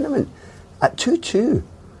in the tournament. At 2-2,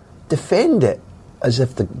 defend it as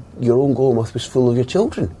if your own goal mouth was full of your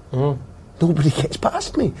children. Nobody gets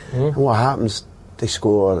past me. And what happens? They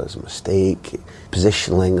score, there's a mistake,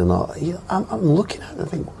 positioning and all. I'm looking at it and I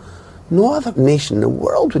think, no other nation in the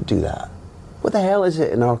world would do that. What the hell is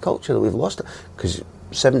it in our culture that we've lost it? Because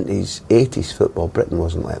 70s, 80s football, Britain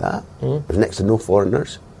wasn't like that. It was next to no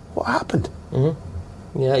foreigners. What happened?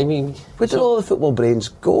 Yeah, I mean... Where did all the football brains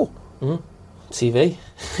go? TV.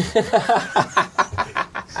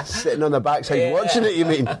 Sitting on the backside watching it, you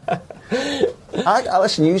mean?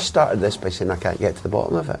 Listen, you started this by saying I can't get to the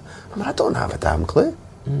bottom of it. I don't have a damn clue.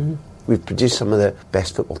 We've produced some of the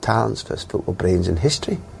best football talents, best football brains in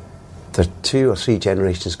history. There are 2 or 3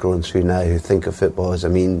 generations growing through now who think of football as a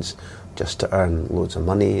means just to earn loads of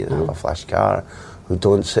money and have a flash car, who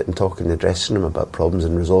don't sit and talk in the dressing room about problems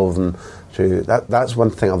and resolve them through... That's one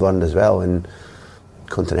thing I've learned as well in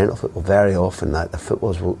continental football, very often that the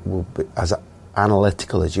footballers will be as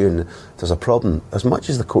analytical as you, and there's a problem, as much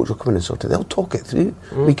as the coach will come in and sort it, they'll talk it through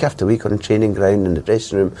week after week on the training ground in the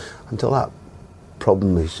dressing room until that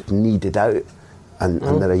problem is kneaded out and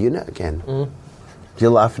they're a unit again.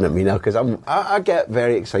 You're laughing at me now because I get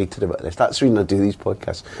very excited about this. That's the reason I do these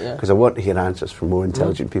podcasts, because I want to hear answers from more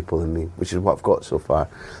intelligent people than me, which is what I've got so far.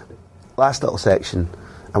 Last little section,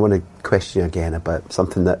 I want to question you again about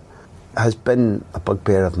something that has been a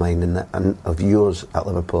bugbear of mine and of yours at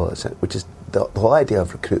Liverpool, which is the whole idea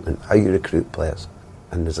of recruitment, how you recruit players.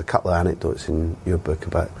 And there's a couple of anecdotes in your book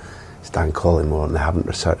about Stan Collymore, and they haven't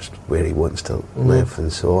researched where he wants to live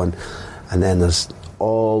and so on. And then there's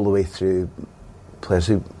all the way through players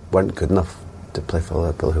who weren't good enough to play for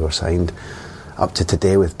Liverpool who were signed, up to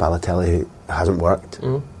today with Balotelli, who hasn't worked.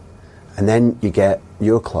 And then you get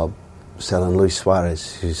your club selling Luis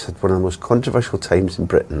Suarez, who's had one of the most controversial times in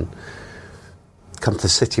Britain, come to the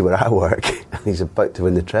city where I work, and he's about to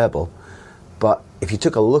win the treble. But if you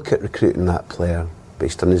took a look at recruiting that player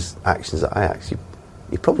based on his actions at Ajax,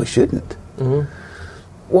 you probably shouldn't.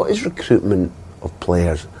 What is recruitment of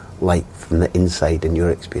players like from the inside in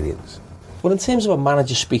your experience? Well, in terms of a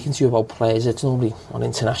manager speaking to you about players, it's normally on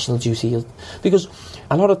international duty, because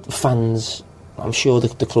a lot of fans, I'm sure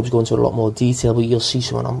the clubs go into a lot more detail, but you'll see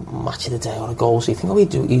someone on Match of the Day or a goal, so you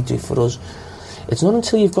think, you do for us. It's not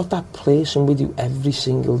until you've got that player, somebody do every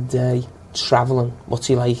single day, travelling, what's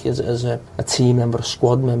he like as a team member, a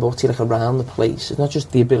squad member, what's he like around the place. It's not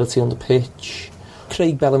just the ability on the pitch.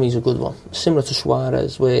 Craig Bellamy's a good one, similar to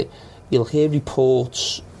Suarez, where you'll hear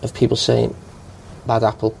reports of people saying, bad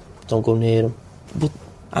apple, don't go near him. But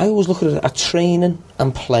I always look at it at training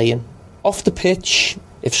and playing. Off the pitch,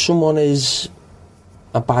 if someone is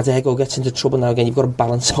a bad egg or gets into trouble, now again, you've got to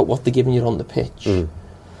balance out what they're giving you on the pitch.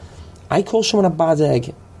 I call someone a bad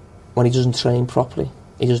egg when he doesn't train properly.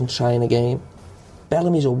 He doesn't try in a game.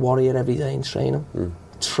 Bellamy's a warrior every day in training.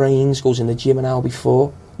 Trains, goes in the gym an hour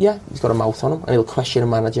before. Yeah, he's got a mouth on him, and he'll question a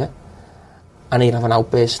manager, and he'll have an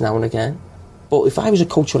outburst now and again. But if I was a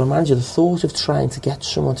coach or a manager, the thought of trying to get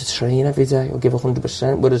someone to train every day or give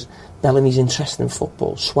 100%, whereas Bellamy's interested in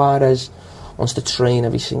football. Suarez wants to train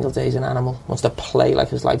every single day as an animal, wants to play like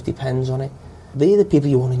his life depends on it. They're the people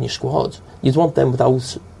you want in your squad. You'd want them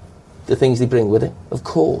without the things they bring with it, of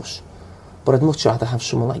course. But I'd much rather have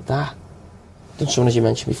someone like that someone, as you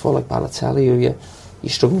mentioned before, like Balotelli, who you're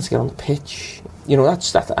struggling to get on the pitch. You know,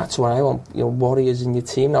 that's what I want. You know, warriors in your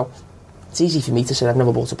team. Now, it's easy for me to say I've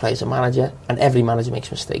never bought a player as a manager, and every manager makes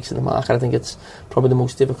mistakes in the market. I think it's probably the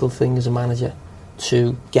most difficult thing as a manager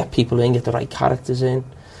to get people in, get the right characters in.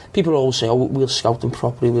 People always say, "Oh, we'll scout them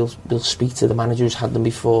properly. We'll speak to the manager who's had them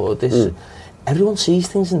before." Everyone sees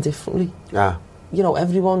things indifferently. Yeah. You know,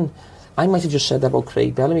 everyone. I might have just said that about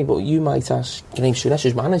Craig Bellamy, but you might ask Graham Souness,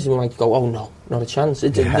 who's manager, and might go, "Oh no, not a chance."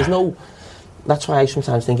 There's no. That's why I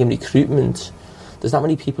sometimes think in recruitment, there's that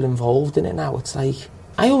many people involved in it now. It's like,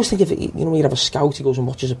 I always think you'd have a scout, he goes and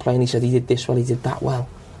watches a play and he said he did this well, he did that well.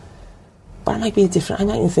 But it might be I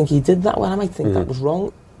might even think he did that well, I might think that was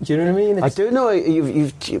wrong. Do you know what I mean? I do know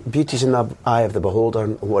beauty's in the eye of the beholder,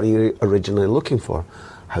 and what are you originally looking for?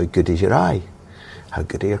 How good is your eye? How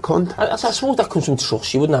good are your contacts? I suppose that comes from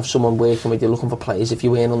trust. You wouldn't have someone working with you looking for players if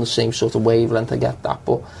you weren't on the same sort of wavelength. I get that,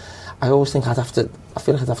 but I always think I feel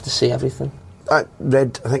like I'd have to see everything. I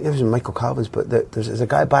think it was in Michael Calvin's book, there's a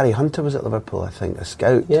guy, Barry Hunter was at Liverpool, I think, a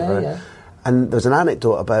scout. Yeah. And there's an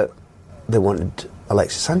anecdote about they wanted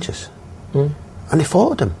Alexis Sanchez. And they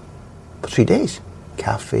followed him for 3 days.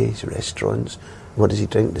 Cafes, restaurants. What does he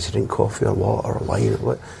drink? Does he drink coffee or water or wine or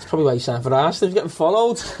what? It's probably why he signed for Arsenal, he's getting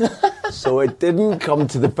followed. So it didn't come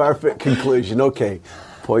to the perfect conclusion. Okay,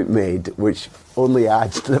 point made, which only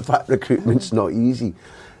adds to the fact recruitment's not easy.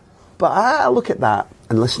 But I look at that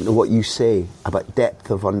and listen to what you say about depth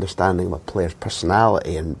of understanding of a player's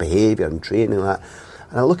personality and behaviour and training and that.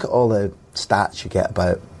 And I look at all the stats you get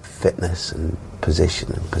about fitness and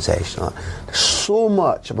position and possession. There's so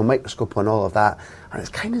much of a microscope on all of that. And it's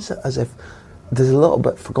kind of as if there's a little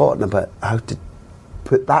bit forgotten about how to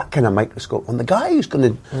put that kind of microscope on the guy who's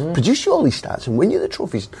going to produce you all these stats and win you the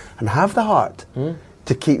trophies and have the heart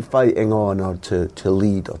to keep fighting on or to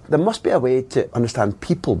lead. There must be a way to understand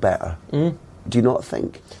people better. Do you not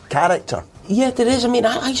think? Character. Yeah, there is. I mean,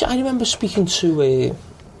 I remember speaking to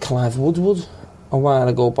Clive Woodward a while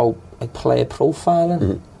ago about like player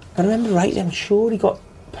profiling. I remember rightly, I'm sure he got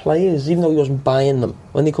players, even though he wasn't buying them,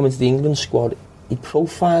 when they come into the England squad, he'd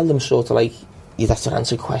profile them sort of like, you'd have to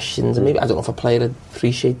answer questions, and maybe, I don't know if a player would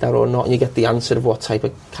appreciate that or not, and you get the answer of what type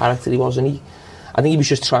of character he was, and I think he was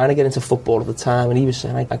just trying to get into football at the time, and he was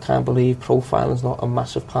saying, I can't believe profiling's not a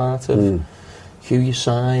massive part of who you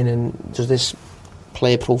sign, and does this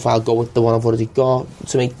player profile go with the one I've already got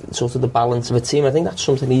to make sort of the balance of a team. I think that's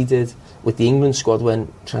something he did with the England squad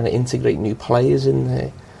when trying to integrate new players in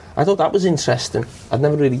there. I thought that was interesting. I'd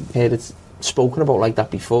never really heard it spoken about like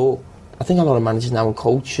that before. I think a lot of managers now and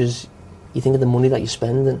coaches, you think of the money that you're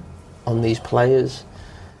spending on these players,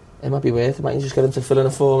 it might be worth it. Might you just get them to fill in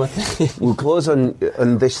a form? We'll close on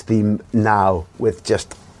this theme now with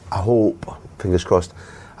just a hope, fingers crossed,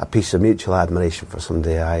 a piece of mutual admiration for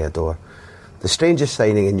somebody I adore. The strangest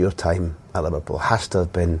signing in your time at Liverpool has to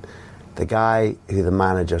have been the guy who the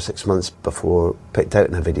manager 6 months before picked out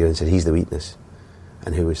in a video and said he's the weakness,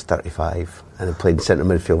 and who was 35 and had played centre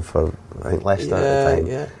midfield for, I think, Leicester at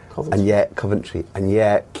the time. Coventry, and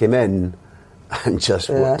yet came in and just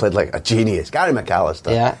played like a genius. Gary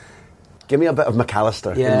McAllister. Yeah. Give me a bit of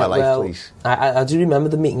McAllister in my life, please. I do remember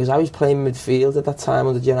the meeting because I was playing midfield at that time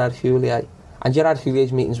under Gerard Houllier, and Gerard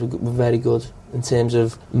Houlier's meetings were very good in terms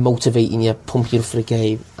of motivating you, pumping you up for a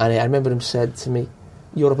game. And I remember him said to me,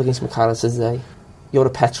 "You're up against McAllister today. You're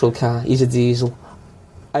a petrol car. He's a diesel."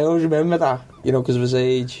 I always remember that, you know, because of his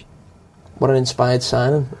age. What an inspired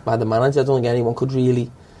signing by the manager. I don't think anyone could really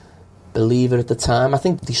believe it at the time. I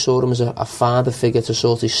think they saw him as a father figure to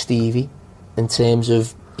sort of Stevie, in terms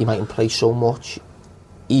of he mightn't play so much.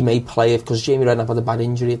 He may play it because Jamie Redknapp had a bad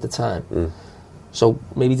injury at the time. So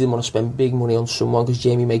maybe he didn't want to spend big money on someone because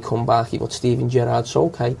Jamie may come back. He got Steven Gerrard, so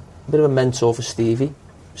okay. A bit of a mentor for Stevie.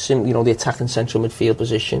 You know, the attacking central midfield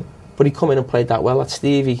position. But he come in and played that well. At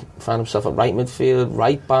Stevie found himself at right midfield,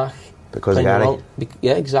 right back. Because of Gary.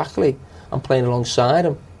 Yeah, exactly. I'm playing alongside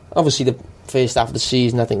him. Obviously, the first half of the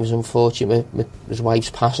season, I think, was unfortunate with his wife's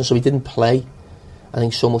passing, so he didn't play, I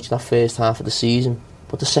think, so much in that first half of the season.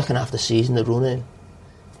 But the second half of the season, the run-in,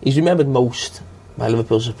 he's remembered most by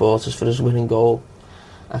Liverpool supporters for his winning goal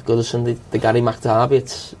at Goodison, the Gary McDerby,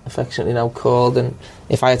 it's affectionately now called. And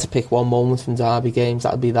if I had to pick one moment from Derby games,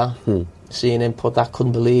 that would be that. Seeing him put that,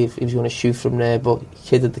 couldn't believe he was going to shoot from there, but he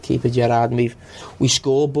kidded the keeper Gerrard, and we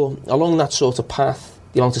scored. But along that sort of path,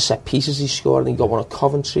 the amount of set pieces he scored, I think he got one at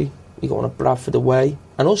Coventry, he got one at Bradford away,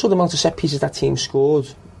 and also the amount of set pieces that team scored.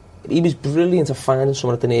 He was brilliant at finding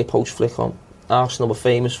someone at the near post flick on. Arsenal were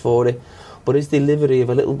famous for it, but his delivery of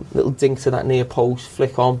a little dink to that near post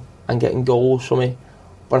flick on and getting goals from it.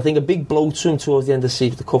 But I think a big blow to him towards the end of the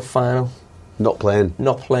season, the cup final, Not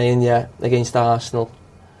playing. Yeah, against Arsenal.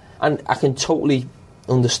 And I can totally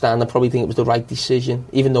understand. I probably think it was the right decision,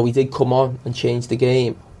 even though he did come on and change the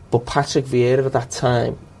game. But Patrick Vieira at that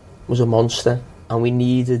time was a monster, and we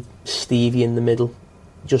needed Stevie in the middle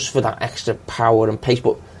just for that extra power and pace.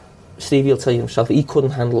 But Stevie will tell you himself, he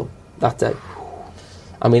couldn't handle him that day.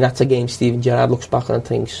 I mean, that's a game Steven Gerrard looks back on and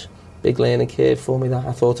thinks, big learning curve for me that.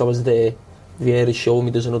 I thought I was there. Vieira showed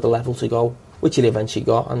me there's another level to go, which he eventually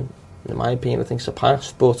got, and in my opinion, I think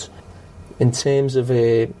surpassed. But in terms of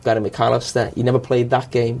Gary McAllister, he never played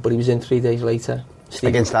that game, but he was in 3 days later.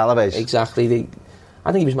 Against Alaves. Exactly.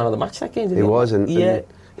 I think he was man of the match that game, didn't he? He was, and yeah.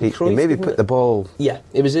 He maybe put the ball... Yeah,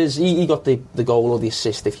 it was his. He got the goal or the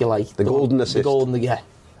assist, if you like. The golden assist. The golden, yeah.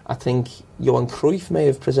 I think Johan Cruyff may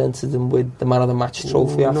have presented him with the man of the match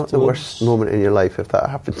trophy afterwards. Not the worst moment in your life if that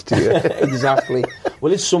happens to you. Exactly.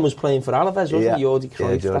 Well, his son was playing for Alaves, wasn't he? Jordi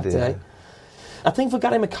Cruyff that day. Yeah. I think for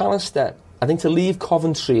Gary McAllister, I think to leave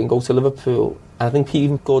Coventry and go to Liverpool, I think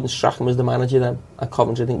even Gordon Strachan was the manager then at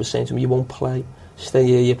Coventry, I think was saying to him, you won't play, stay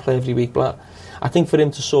here, you play every week. Blah. I think for him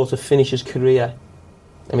to sort of finish his career,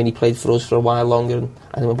 I mean, he played for us for a while longer, and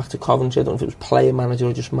then went back to Coventry. I don't know if it was player manager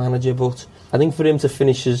or just manager, but I think for him to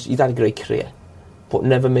finish he'd had a great career, but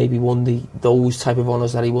never maybe won those type of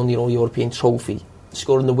honours that he won, European trophy.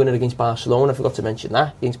 Scoring the winner against Barcelona, I forgot to mention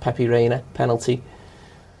that, against Pepe Reina, penalty.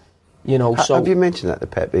 So... Have you mentioned that to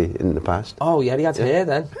Pepe in the past? Oh, yeah, he had hair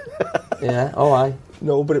then. Yeah, aye.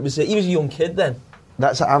 No, but he was a young kid then.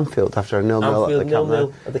 That's at Anfield after a 0-0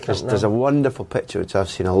 at the Camp Nou. There's a wonderful picture which I've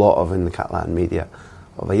seen a lot of in the Catalan media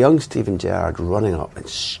of a young Steven Gerrard running up and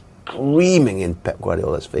screaming in Pep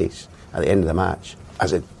Guardiola's face at the end of the match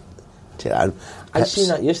as it... I seen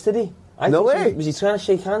that yesterday. No way. Was he trying to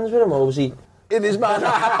shake hands with him, or was he... In his man.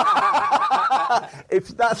 If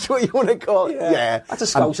that's what you want to call it. Yeah. That's a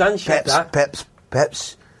Scouse handshake, that.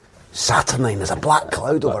 Pep's Saturnine. There's a black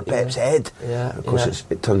cloud over Pep's head. Yeah. Of course,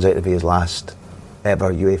 it turns out to be his last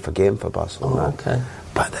ever UEFA game for Barcelona. Oh, okay.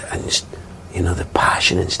 But, the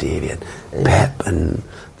passion in Stevie and Pep and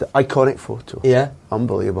the iconic photo. Yeah.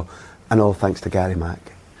 Unbelievable. And all thanks to Gary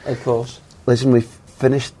Mack. Of course. Listen, we've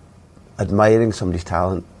finished admiring somebody's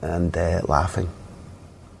talent and laughing.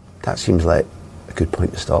 That seems like a good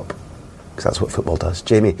point to stop, because that's what football does.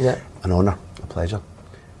 Jamie, an honour, a pleasure.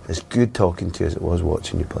 As good talking to you as it was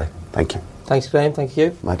watching you play. Thank you. Thanks, Graham. Thank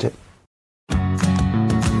you. Magic.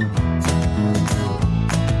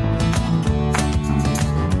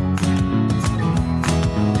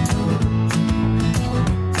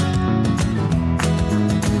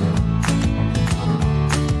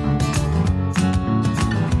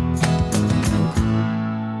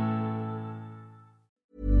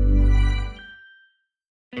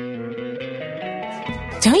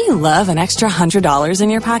 Don't you love an extra $100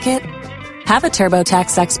 in your pocket? Have a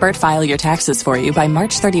TurboTax expert file your taxes for you by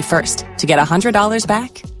March 31st to get $100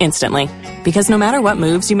 back instantly. Because no matter what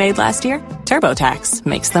moves you made last year, TurboTax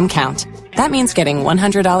makes them count. That means getting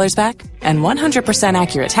 $100 back and 100%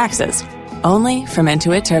 accurate taxes, only from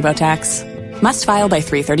Intuit TurboTax. Must file by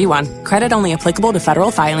 3/31. Credit only applicable to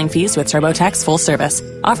federal filing fees with TurboTax full service.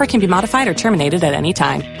 Offer can be modified or terminated at any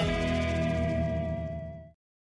time.